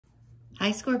Hi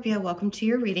Scorpio, welcome to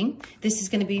your reading. This is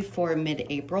going to be for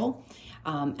mid-April,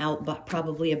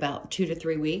 probably about 2 to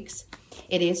 3 weeks.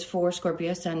 It is for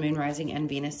Scorpio, Sun, Moon, Rising, and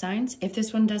Venus signs. If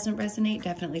this one doesn't resonate,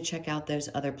 definitely check out those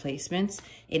other placements.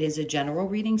 It is a general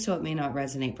reading, so it may not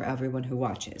resonate for everyone who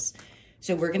watches.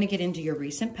 So we're going to get into your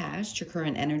recent past, your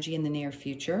current energy in the near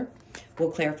future.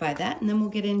 We'll clarify that, and then we'll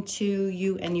get into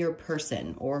you and your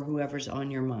person or whoever's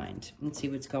on your mind and see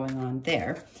what's going on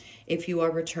there. If you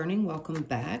are returning, welcome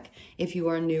back. If you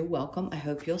are new, welcome. I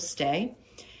hope you'll stay.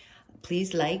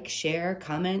 Please like, share,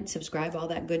 comment, subscribe, all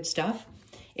that good stuff.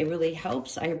 It really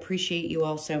helps. I appreciate you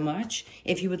all so much.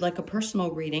 If you would like a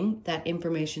personal reading, that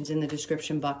information's in the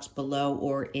description box below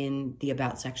or in the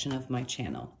About section of my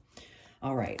channel.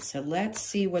 All right, so let's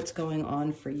see what's going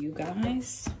on for you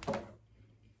guys.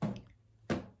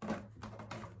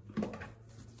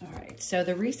 All right, so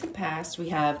the recent past, we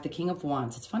have the King of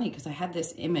Wands. It's funny because I had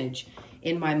this image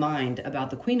in my mind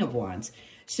about the Queen of Wands.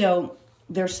 So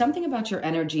there's something about your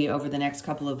energy over the next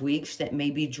couple of weeks that may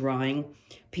be drawing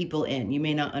people in. You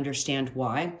may not understand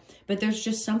why, but there's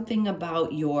just something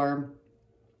about your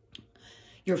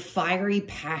fiery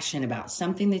passion about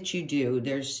something that you do.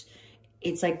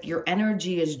 It's like your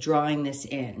energy is drawing this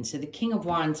in. So the King of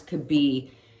Wands could be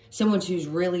someone who's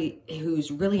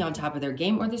really on top of their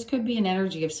game, or this could be an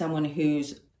energy of someone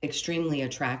who's extremely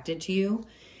attracted to you.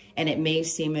 And it may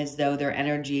seem as though their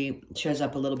energy shows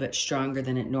up a little bit stronger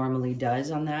than it normally does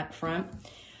on that front.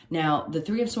 Now, the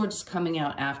Three of Swords is coming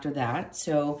out after that.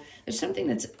 So there's something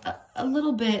that's a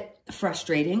little bit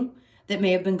frustrating that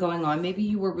may have been going on. Maybe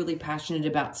you were really passionate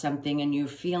about something and you're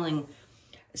feeling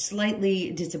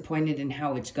slightly disappointed in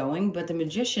how it's going, but the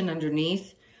Magician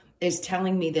underneath is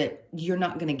telling me that you're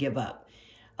not going to give up,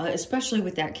 especially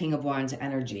with that King of Wands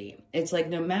energy. It's like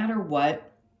no matter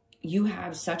what, you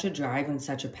have such a drive and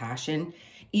such a passion,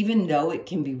 even though it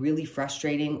can be really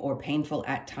frustrating or painful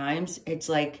at times. It's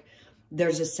like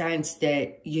there's a sense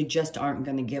that you just aren't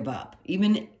going to give up,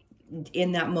 even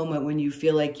in that moment when you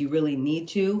feel like you really need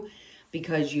to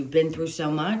because you've been through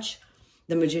so much.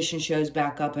 The Magician shows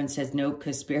back up and says, nope,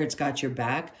 because Spirit's got your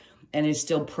back and is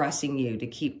still pressing you to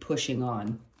keep pushing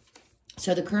on.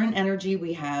 So the current energy,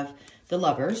 we have the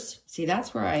Lovers. See,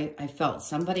 that's where I felt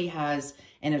somebody has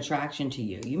an attraction to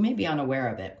you. You may be unaware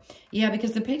of it. Yeah,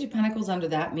 because the Page of Pentacles under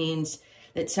that means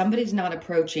that somebody's not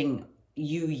approaching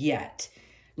you yet.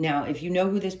 Now, if you know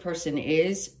who this person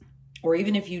is, or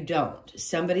even if you don't,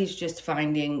 somebody's just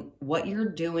finding what you're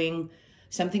doing,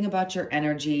 something about your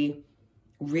energy,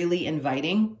 really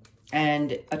inviting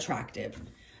and attractive.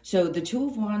 So the Two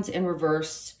of Wands in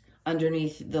reverse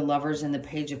underneath the Lovers and the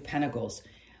Page of Pentacles.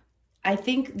 I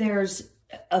think there's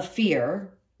a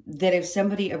fear that if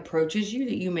somebody approaches you,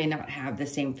 that you may not have the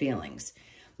same feelings.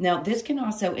 Now, this can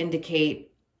also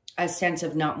indicate a sense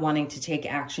of not wanting to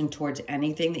take action towards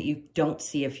anything that you don't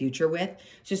see a future with.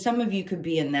 So some of you could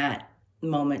be in that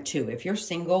moment too. If you're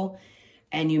single,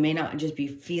 and you may not just be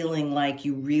feeling like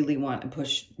you really want to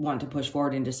push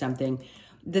forward into something.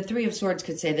 The Three of Swords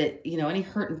could say that, you know, any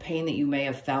hurt and pain that you may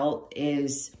have felt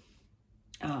is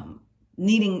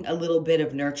needing a little bit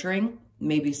of nurturing,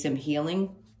 maybe some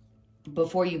healing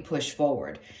before you push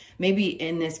forward. Maybe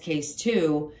in this case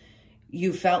too,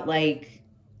 you felt like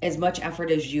as much effort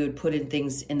as you had put in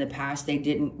things in the past, they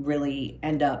didn't really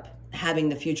end up having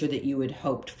the future that you had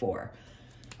hoped for.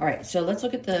 All right, so let's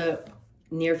look at the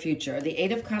near future. The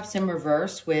Eight of Cups in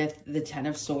reverse with the Ten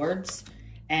of Swords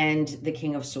and the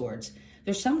King of Swords.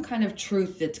 There's some kind of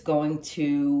truth that's going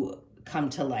to come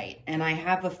to light. And I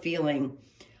have a feeling,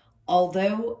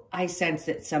 although I sense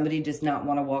that somebody does not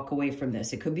want to walk away from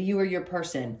this, it could be you or your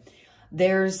person,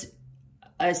 there's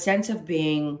a sense of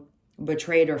being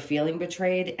betrayed or feeling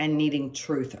betrayed and needing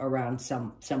truth around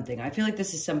something. I feel like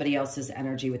this is somebody else's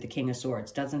energy with the King of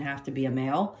Swords. Doesn't have to be a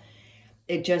male.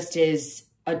 It just is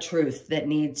a truth that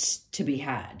needs to be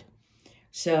had.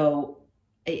 So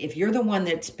if you're the one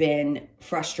that's been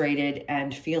frustrated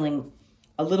and feeling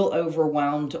a little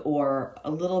overwhelmed or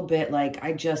a little bit like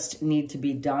I just need to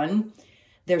be done,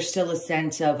 there's still a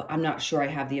sense of I'm not sure I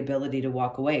have the ability to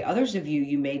walk away. Others of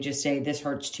you may just say this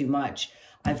hurts too much.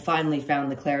 I've finally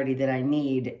found the clarity that I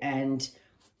need and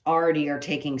already are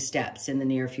taking steps in the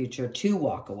near future to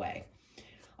walk away.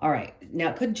 All right, now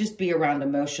it could just be around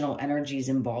emotional energies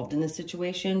involved in the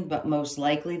situation, but most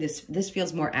likely this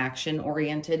feels more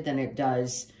action-oriented than it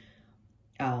does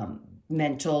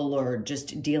mental or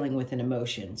just dealing with an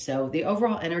emotion. So the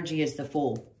overall energy is the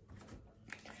Fool.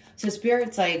 So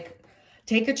Spirit's like,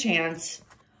 take a chance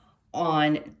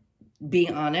on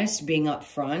being honest, being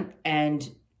upfront, and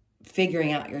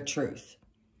figuring out your truth.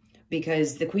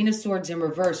 because the Queen of Swords in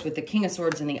reverse with the King of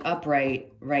Swords in the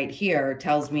upright right here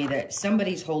tells me that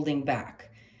somebody's holding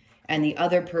back and the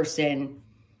other person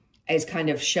is kind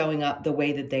of showing up the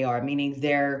way that they are, meaning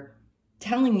they're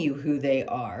telling you who they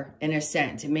are in a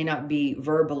sense. It may not be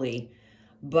verbally,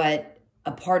 but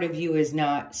a part of you is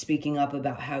not speaking up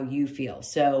about how you feel.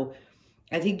 So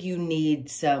I think you need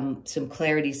some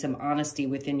clarity, some honesty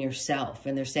within yourself.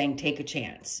 And they're saying, take a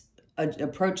chance,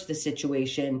 approach the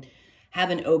situation, have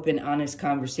an open, honest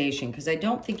conversation, because I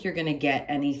don't think you're going to get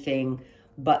anything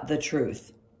but the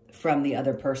truth from the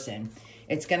other person.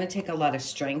 It's going to take a lot of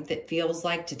strength, it feels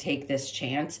like, to take this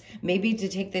chance. Maybe to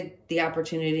take the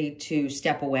opportunity to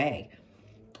step away.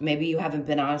 Maybe you haven't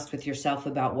been honest with yourself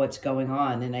about what's going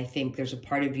on. And I think there's a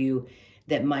part of you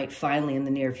that might finally in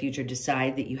the near future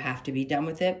decide that you have to be done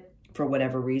with it for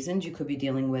whatever reasons. You could be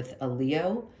dealing with a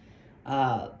Leo,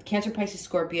 Cancer, Pisces,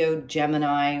 Scorpio,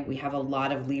 Gemini. We have a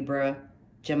lot of Libra,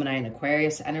 Gemini, and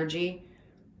Aquarius energy.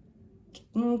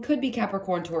 Could be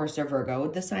Capricorn, Taurus, or Virgo.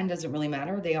 The sign doesn't really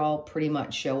matter. They all pretty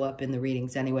much show up in the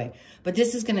readings anyway. But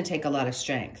this is going to take a lot of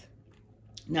strength.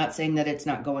 Not saying that it's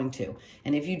not going to.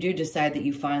 And if you do decide that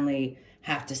you finally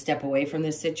have to step away from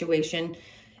this situation,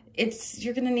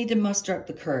 you're going to need to muster up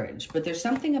the courage. But there's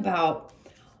something about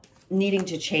needing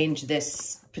to change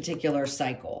this particular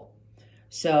cycle.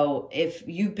 So if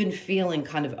you've been feeling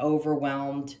kind of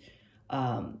overwhelmed,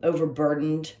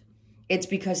 overburdened, it's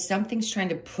because something's trying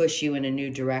to push you in a new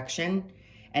direction,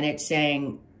 and it's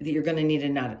saying that you're going to need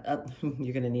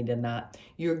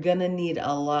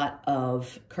a lot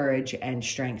of courage and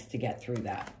strength to get through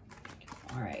that.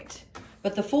 All right.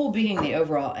 But the Fool being the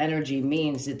overall energy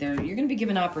means that you're going to be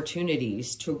given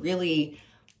opportunities to really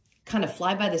kind of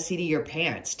fly by the seat of your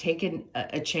pants, take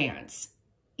a chance.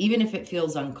 Even if it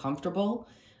feels uncomfortable,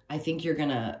 I think you're going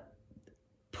to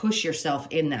push yourself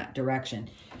in that direction.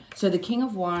 So the King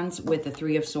of Wands with the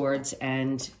Three of Swords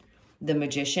and the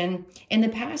Magician. In the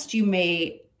past, you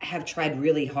may have tried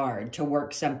really hard to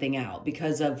work something out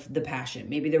because of the passion.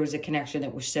 Maybe there was a connection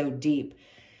that was so deep,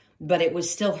 but it was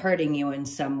still hurting you in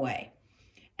some way.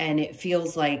 And it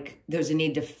feels like there's a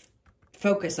need to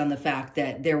focus on the fact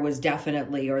that there is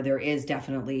definitely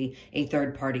a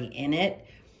third party in it.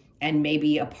 And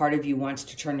maybe a part of you wants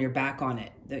to turn your back on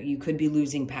it. That you could be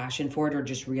losing passion for it, or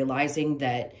just realizing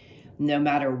that no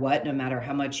matter what, no matter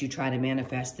how much you try to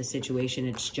manifest the situation,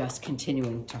 it's just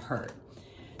continuing to hurt.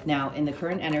 Now, in the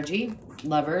current energy,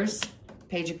 Lovers,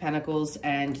 Page of Pentacles,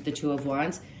 and the Two of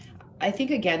Wands, I think,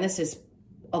 again, this is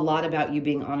a lot about you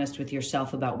being honest with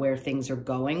yourself about where things are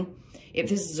going. If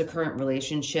this is a current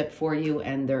relationship for you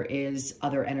and there is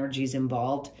other energies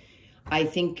involved, I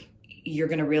think you're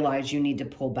going to realize you need to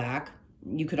pull back.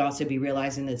 You could also be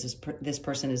realizing that this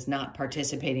person is not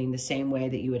participating the same way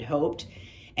that you had hoped.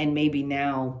 And maybe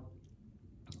now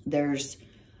there's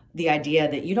the idea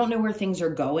that you don't know where things are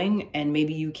going and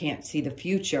maybe you can't see the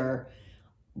future,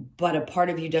 but a part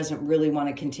of you doesn't really want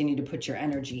to continue to put your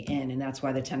energy in. And that's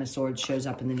why the Ten of Swords shows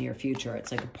up in the near future. It's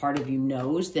like a part of you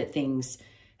knows that things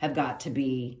have got to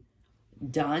be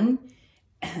done.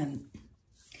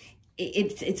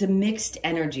 It's a mixed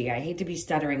energy. I hate to be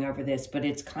stuttering over this, but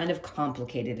it's kind of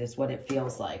complicated is what it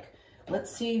feels like.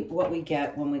 Let's see what we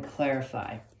get when we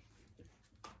clarify.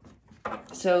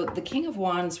 So the King of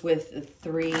Wands with the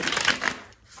Three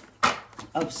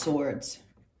of Swords.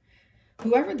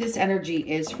 Whoever this energy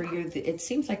is for you, it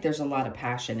seems like there's a lot of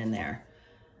passion in there.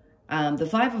 The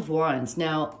Five of Wands.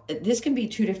 Now, this can be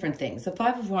two different things. The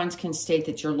Five of Wands can state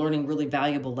that you're learning really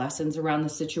valuable lessons around the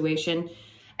situation.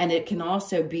 And it can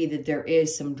also be that there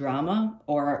is some drama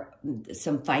or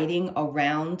some fighting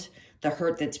around the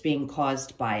hurt that's being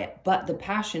caused by it. But the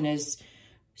passion is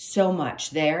so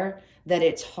much there that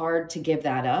it's hard to give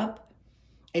that up.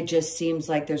 It just seems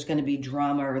like there's going to be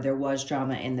drama, or there was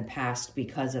drama in the past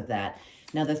because of that.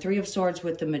 Now, the Three of Swords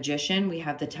with the Magician, we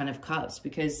have the Ten of Cups,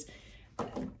 because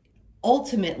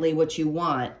ultimately what you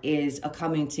want is a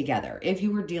coming together. If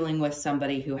you were dealing with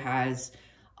somebody who has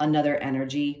another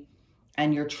energy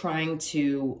and you're trying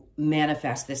to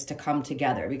manifest this to come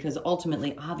together, because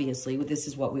ultimately, obviously, this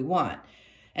is what we want.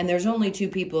 And there's only two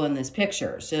people in this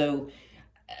picture. So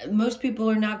most people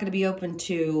are not going to be open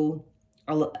to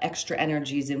extra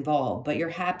energies involved. But your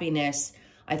happiness,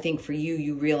 I think for you,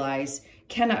 you realize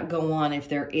cannot go on if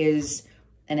there is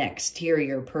an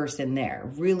exterior person there.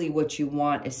 Really what you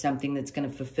want is something that's going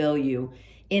to fulfill you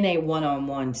in a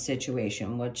one-on-one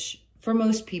situation, which for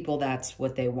most people, that's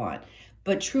what they want.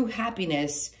 But true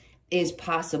happiness is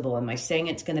possible. Am I saying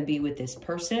it's going to be with this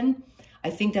person? I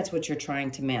think that's what you're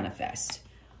trying to manifest.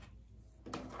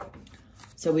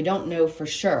 So we don't know for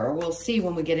sure. We'll see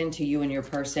when we get into you and your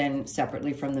person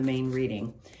separately from the main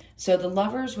reading. So the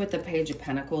Lovers with the Page of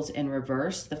Pentacles in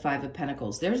reverse, the Five of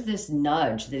Pentacles, there's this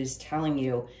nudge that is telling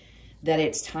you that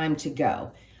it's time to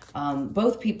go.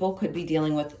 Both people could be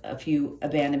dealing with a few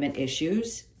abandonment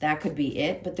issues. That could be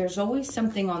it. But there's always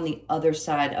something on the other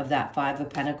side of that Five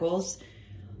of Pentacles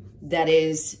that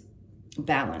is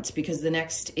balance, because the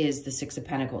next is the Six of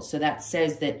Pentacles. So that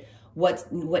says that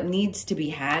what needs to be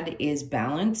had is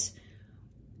balance,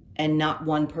 and not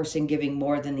one person giving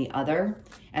more than the other.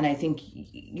 And I think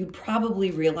you probably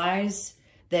realize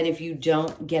that if you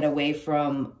don't get away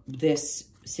from this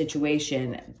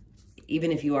situation,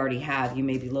 even if you already have, you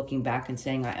may be looking back and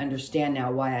saying, I understand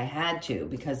now why I had to,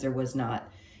 because there was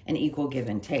not an equal give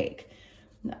and take.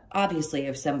 Obviously,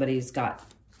 if somebody's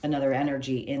got another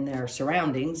energy in their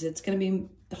surroundings, it's going to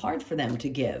be hard for them to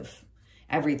give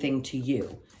everything to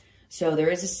you. So there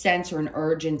is a sense or an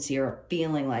urgency or a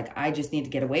feeling like, I just need to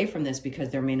get away from this because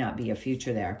there may not be a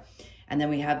future there. And then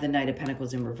we have the Knight of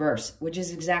Pentacles in reverse, which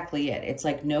is exactly it. It's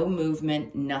like no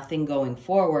movement, nothing going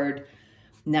forward.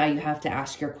 Now you have to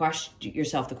ask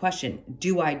yourself the question,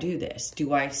 do I do this?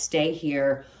 Do I stay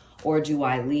here or do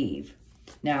I leave?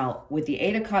 Now, with the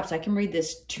Eight of Cups, I can read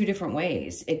this two different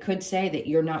ways. It could say that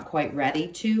you're not quite ready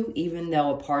to, even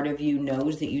though a part of you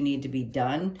knows that you need to be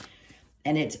done.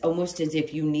 And it's almost as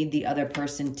if you need the other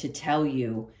person to tell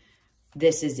you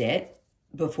this is it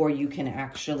before you can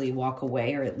actually walk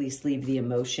away, or at least leave the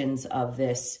emotions of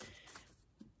this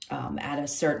at a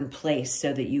certain place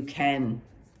so that you can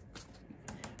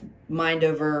mind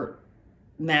over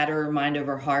matter, mind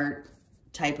over heart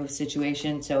type of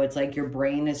situation. So it's like your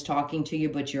brain is talking to you,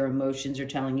 but your emotions are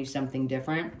telling you something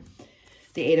different.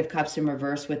 The Eight of Cups in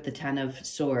reverse with the Ten of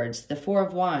Swords. The Four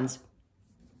of Wands.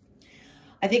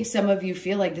 I think some of you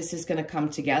feel like this is going to come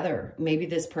together. Maybe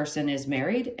this person is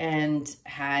married and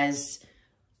has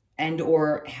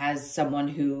someone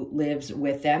who lives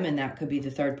with them, and that could be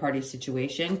the third party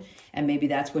situation. And maybe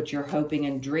that's what you're hoping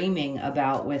and dreaming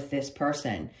about with this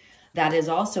person. That is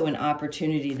also an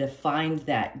opportunity to find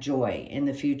that joy in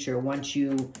the future once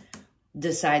you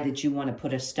decide that you want to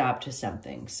put a stop to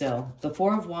something. So the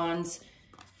Four of Wands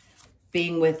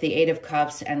being with the Eight of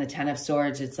Cups and the Ten of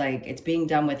Swords, it's like it's being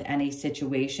done with any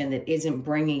situation that isn't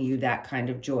bringing you that kind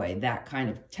of joy, that kind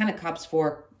of Ten of Cups,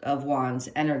 Four of Wands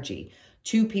energy.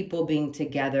 Two people being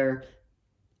together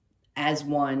as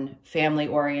one, family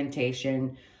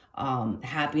orientation,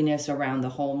 happiness around the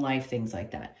home life, things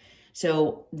like that.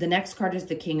 So the next card is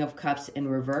the King of Cups in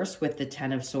reverse with the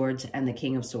Ten of Swords and the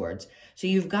King of Swords. So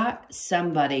you've got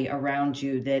somebody around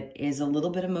you that is a little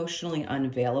bit emotionally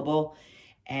unavailable.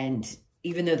 And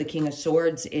even though the King of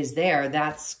Swords is there,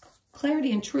 that's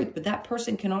clarity and truth. But that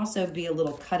person can also be a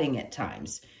little cutting at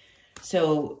times.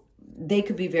 So they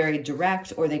could be very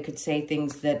direct, or they could say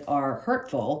things that are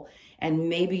hurtful. And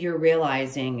maybe you're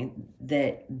realizing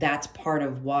that that's part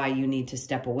of why you need to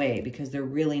step away, because they're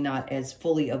really not as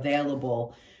fully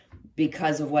available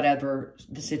because of whatever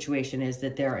the situation is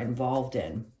that they're involved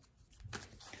in.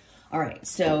 All right,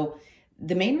 so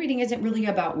the main reading isn't really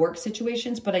about work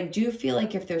situations, but I do feel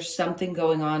like if there's something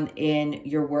going on in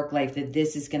your work life, that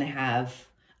this is going to have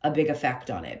a big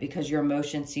effect on it, because your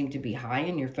emotions seem to be high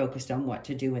and you're focused on what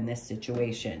to do in this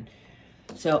situation.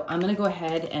 So I'm going to go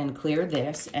ahead and clear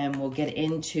this, and we'll get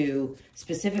into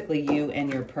specifically you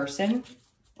and your person.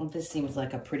 Well, this seems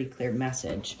like a pretty clear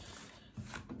message.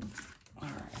 All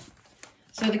right.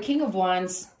 So the King of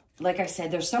Wands, like I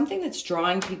said, there's something that's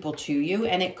drawing people to you,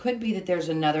 and it could be that there's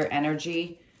another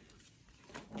energy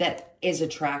that is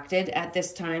attracted at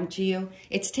this time to you.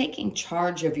 It's taking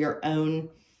charge of your own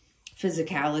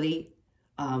physicality,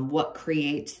 what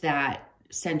creates that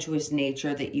sensuous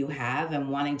nature that you have, and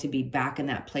wanting to be back in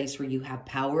that place where you have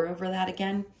power over that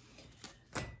again,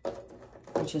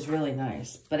 which is really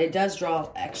nice. But it does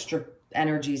draw extra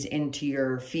energies into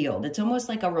your field. It's almost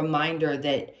like a reminder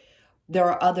that there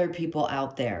are other people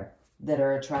out there that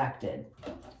are attracted.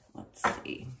 Let's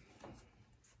see.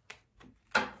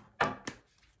 All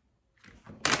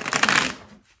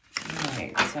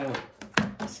right, so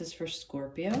this is for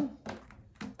Scorpio.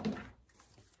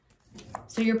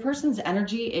 So your person's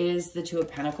energy is the Two of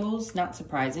Pentacles. Not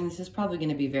surprising. This is probably going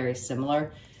to be very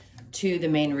similar to the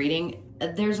main reading.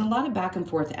 There's a lot of back and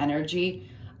forth energy.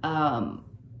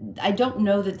 I don't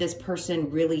know that this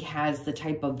person really has the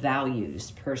type of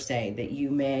values, per se, that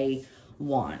you may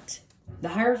want. The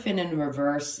Hierophant in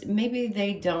reverse, maybe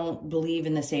they don't believe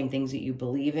in the same things that you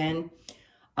believe in.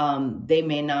 They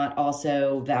may not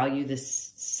also value the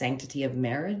sanctity of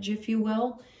marriage, if you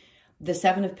will. The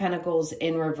Seven of Pentacles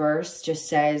in reverse just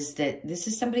says that this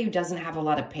is somebody who doesn't have a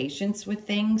lot of patience with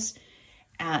things.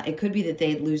 It could be that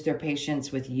they lose their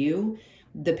patience with you.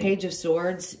 The Page of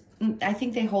Swords I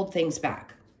think they hold things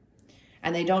back.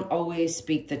 And they don't always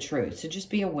speak the truth. So just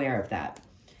be aware of that.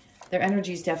 Their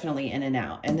energy is definitely in and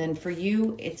out. And then for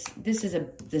you, this is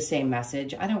the same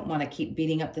message. I don't want to keep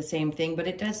beating up the same thing, but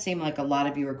it does seem like a lot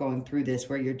of you are going through this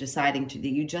where you're deciding that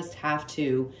you just have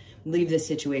to leave this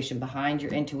situation behind.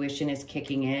 Your intuition is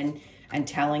kicking in and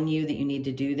telling you that you need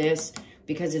to do this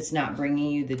because it's not bringing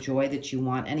you the joy that you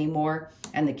want anymore.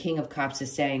 And the King of Cups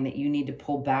is saying that you need to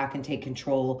pull back and take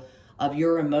control of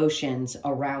your emotions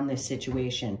around this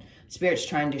situation. Spirit's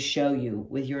trying to show you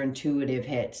with your intuitive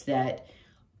hits that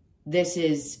this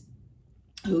is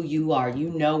who you are. You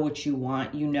know what you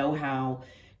want. You know how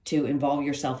to involve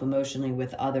yourself emotionally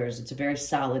with others. It's a very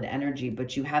solid energy,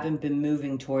 but you haven't been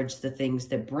moving towards the things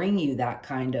that bring you that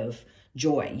kind of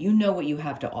joy. You know what you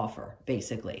have to offer,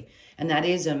 basically. And that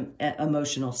is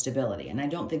emotional stability. And I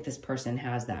don't think this person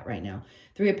has that right now.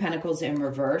 Three of Pentacles in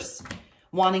reverse,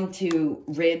 wanting to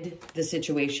rid the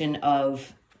situation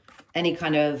of any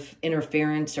kind of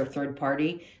interference or third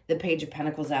party. The Page of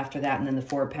Pentacles after that, and then the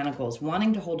Four of Pentacles.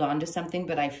 Wanting to hold on to something,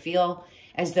 but I feel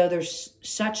as though there's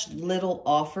such little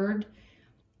offered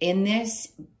in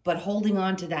this, but holding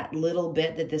on to that little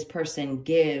bit that this person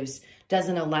gives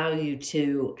doesn't allow you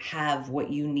to have what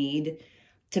you need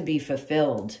to be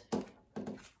fulfilled.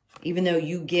 Even though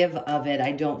you give of it,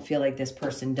 I don't feel like this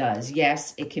person does.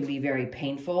 Yes, it can be very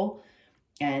painful,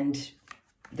 and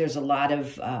there's a lot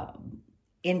of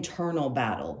internal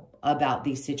battle about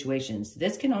these situations.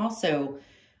 This can also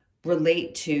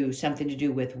relate to something to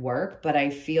do with work, but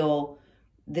I feel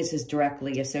this is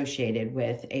directly associated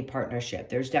with a partnership.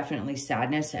 There's definitely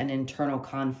sadness and internal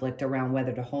conflict around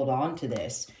whether to hold on to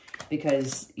this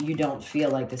because you don't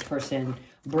feel like this person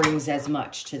brings as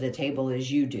much to the table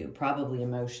as you do, probably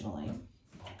emotionally.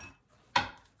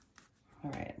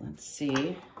 All right, let's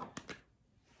see.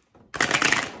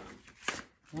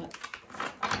 What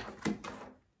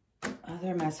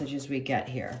other messages we get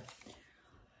here?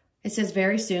 It says,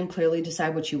 very soon, clearly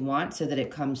decide what you want so that it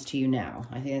comes to you now.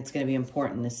 I think it's going to be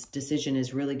important. This decision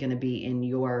is really going to be in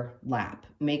your lap.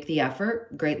 Make the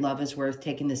effort. Great love is worth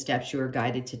taking the steps you are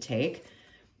guided to take.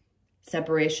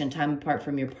 Separation, time apart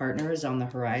from your partner is on the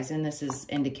horizon. This is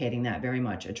indicating that very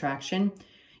much. Attraction.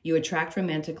 You attract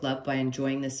romantic love by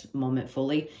enjoying this moment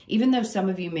fully. Even though some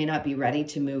of you may not be ready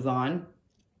to move on,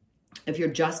 if you're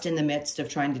just in the midst of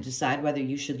trying to decide whether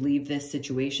you should leave this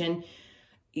situation,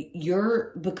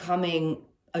 you're becoming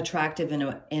attractive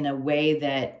in a way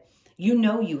that you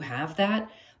know you have that,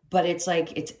 but it's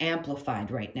like it's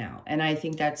amplified right now. And I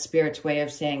think that's Spirit's way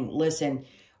of saying, listen,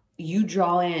 you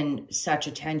draw in such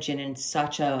attention in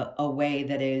such a way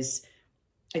that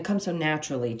it comes so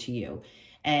naturally to you.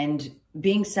 And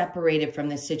being separated from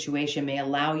this situation may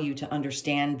allow you to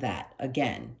understand that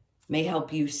again, may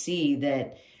help you see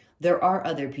that there are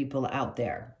other people out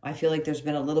there. I feel like there's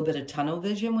been a little bit of tunnel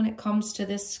vision when it comes to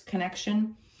this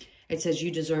connection. It says you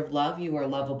deserve love. You are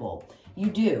lovable. You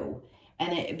do.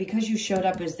 And because you showed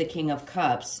up as the King of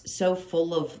Cups, so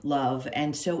full of love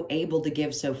and so able to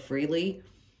give so freely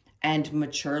and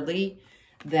maturely,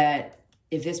 that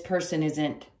if this person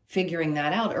isn't figuring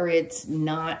that out or it's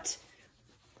not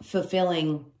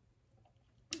fulfilling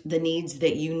the needs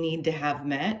that you need to have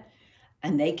met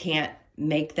and they can't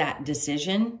make that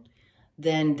decision,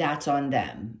 then that's on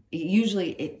them.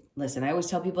 Usually, listen, I always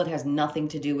tell people it has nothing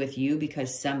to do with you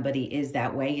because somebody is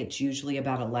that way. It's usually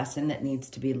about a lesson that needs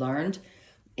to be learned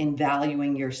in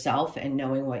valuing yourself and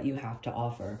knowing what you have to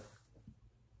offer.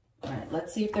 All right,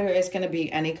 let's see if there is going to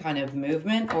be any kind of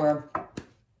movement or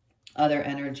other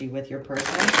energy with your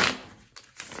person.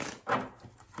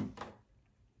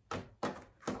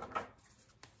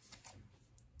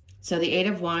 So the Eight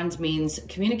of Wands means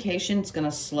communication is going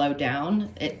to slow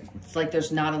down. It's like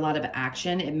there's not a lot of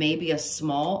action. It may be a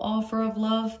small offer of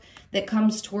love that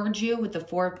comes towards you with the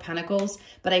Four of Pentacles,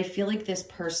 but I feel like this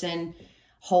person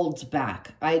holds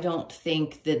back. I don't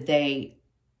think that they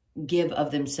give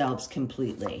of themselves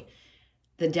completely.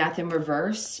 The Death in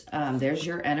reverse, there's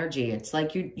your energy. It's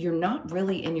like you're not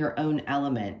really in your own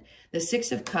element. The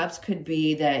Six of Cups could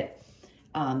be that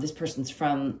this person's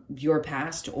from your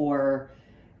past, or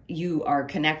you are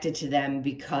connected to them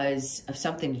because of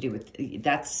something to do with,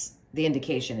 that's the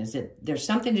indication, is that there's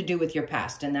something to do with your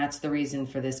past, and that's the reason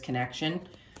for this connection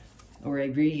or a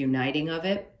reuniting of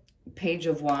it. Page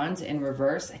of Wands in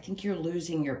reverse, I think you're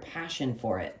losing your passion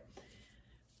for it,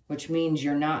 which means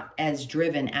you're not as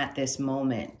driven at this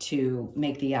moment to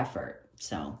make the effort.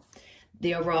 So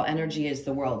the overall energy is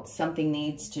the world. Something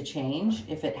needs to change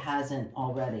if it hasn't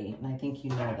already, and I think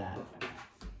you know that.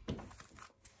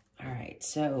 All right,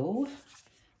 so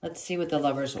let's see what the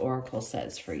Lover's Oracle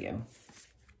says for you.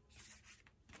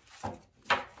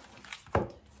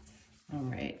 All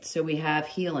right, so we have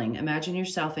healing. Imagine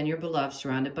yourself and your beloved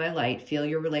surrounded by light. Feel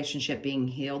your relationship being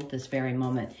healed this very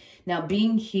moment. Now,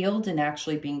 being healed and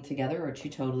actually being together are two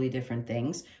totally different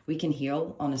things. We can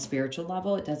heal on a spiritual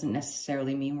level. It doesn't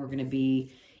necessarily mean we're going to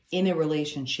be in a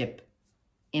relationship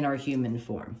in our human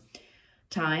form.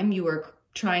 Time, you are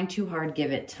trying too hard,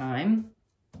 give it time.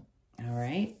 All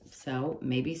right, so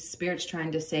maybe Spirit's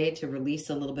trying to say to release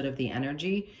a little bit of the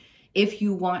energy. If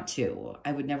you want to,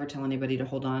 I would never tell anybody to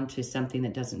hold on to something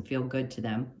that doesn't feel good to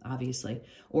them, obviously,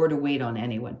 or to wait on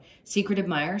anyone. Secret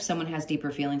admirer, someone has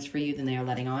deeper feelings for you than they are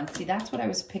letting on. See, that's what I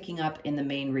was picking up in the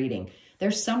main reading.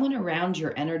 There's someone around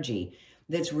your energy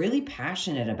that's really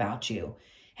passionate about you,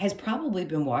 has probably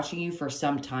been watching you for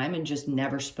some time and just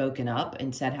never spoken up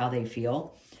and said how they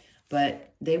feel,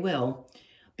 but they will.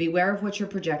 Beware of what you're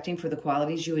projecting for the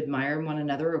qualities you admire in one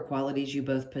another or qualities you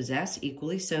both possess.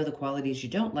 Equally so, the qualities you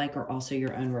don't like are also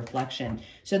your own reflection.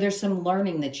 So there's some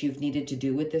learning that you've needed to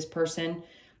do with this person.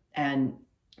 And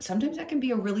sometimes that can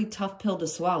be a really tough pill to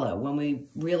swallow when we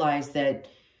realize that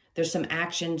there's some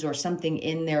actions or something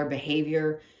in their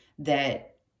behavior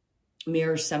that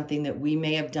mirrors something that we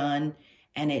may have done.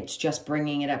 And it's just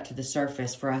bringing it up to the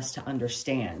surface for us to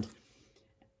understand.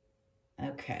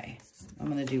 Okay, I'm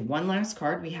going to do one last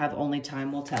card. We have only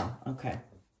time will tell. Okay.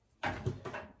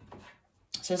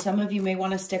 So some of you may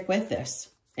want to stick with this.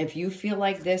 If you feel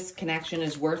like this connection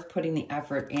is worth putting the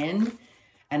effort in,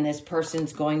 and this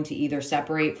person's going to either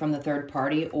separate from the third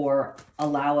party or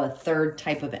allow a third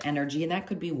type of energy, and that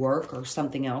could be work or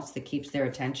something else that keeps their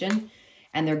attention,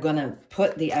 and they're going to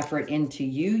put the effort into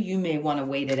you, you may want to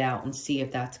wait it out and see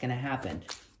if that's going to happen.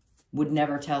 Would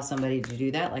never tell somebody to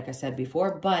do that, like I said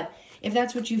before, but if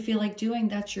that's what you feel like doing,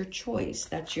 that's your choice.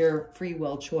 That's your free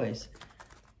will choice.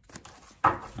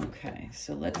 Okay,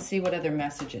 so let's see what other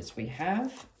messages we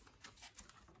have.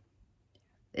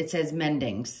 It says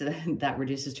mending, so that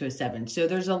reduces to a 7. So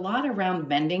there's a lot around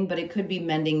mending, but it could be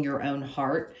mending your own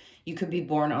heart. You could be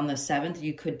born on the 7th.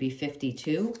 You could be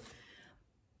 52.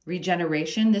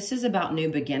 Regeneration, this is about new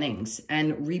beginnings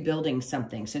and rebuilding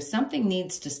something. So something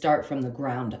needs to start from the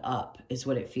ground up is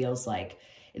what it feels like.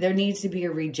 There needs to be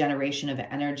a regeneration of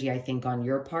energy, I think, on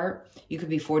your part. You could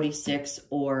be 46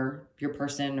 or your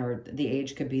person, or the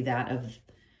age could be that of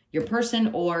your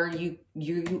person, or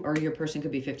you or your person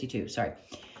could be 52, sorry.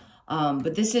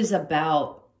 But this is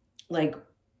about like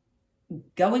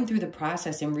going through the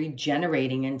process and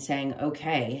regenerating and saying,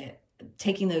 okay,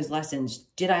 taking those lessons,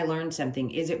 did I learn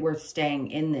something? Is it worth staying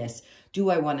in this?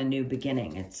 Do I want a new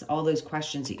beginning? It's all those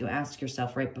questions that you ask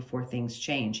yourself right before things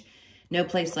change. No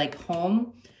place like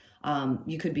home.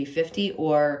 You could be 50,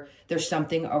 or there's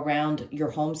something around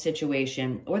your home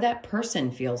situation, or that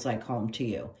person feels like home to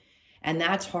you. And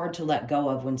that's hard to let go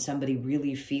of when somebody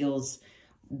really feels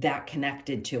that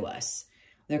connected to us.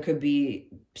 There could be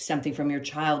something from your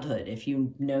childhood if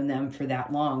you've known them for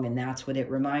that long and that's what it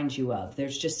reminds you of.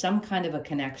 There's just some kind of a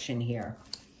connection here.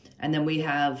 And then we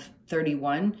have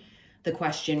 31, the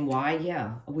question why.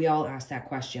 Yeah, we all ask that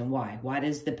question, why? Why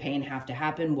does the pain have to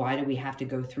happen? Why do we have to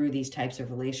go through these types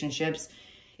of relationships?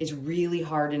 It's really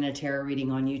hard in a tarot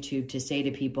reading on YouTube to say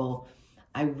to people,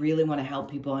 I really want to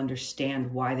help people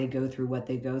understand why they go through what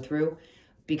they go through.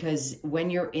 Because when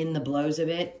you're in the blows of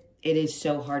it, it is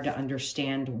so hard to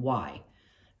understand why.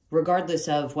 Regardless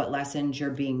of what lessons you're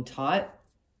being taught,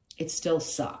 it still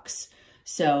sucks.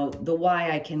 So the why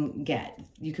I can get.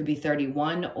 You could be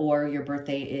 31 or your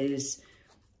birthday is,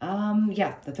 the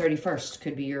 31st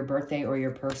could be your birthday or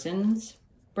your person's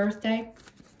birthday.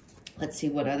 Let's see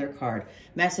what other card.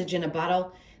 Message in a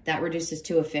bottle. That reduces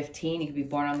to a 15. You could be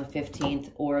born on the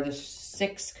 15th, or the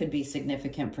 6 could be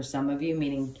significant for some of you,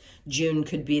 meaning June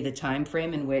could be the time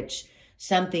frame in which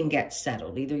something gets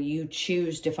settled. Either you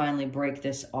choose to finally break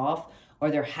this off, or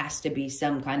there has to be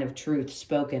some kind of truth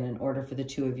spoken in order for the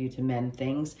two of you to mend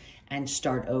things and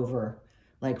start over,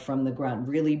 like from the ground.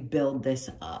 Really build this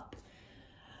up.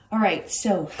 All right,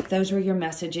 so those were your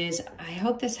messages. I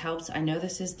hope this helps. I know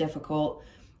this is difficult.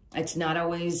 It's not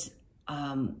always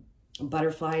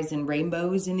butterflies and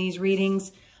rainbows in these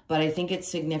readings, but I think it's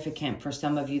significant for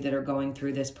some of you that are going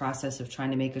through this process of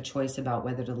trying to make a choice about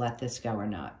whether to let this go or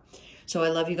not. So I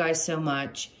love you guys so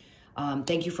much.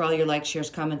 Thank you for all your likes, shares,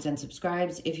 comments, and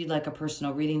subscribes. If you'd like a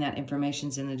personal reading, that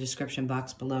information's in the description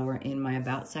box below or in my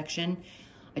About section.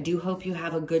 I do hope you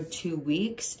have a good 2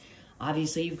 weeks.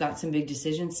 Obviously, you've got some big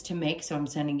decisions to make, so I'm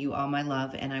sending you all my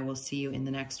love, and I will see you in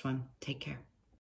the next one. Take care.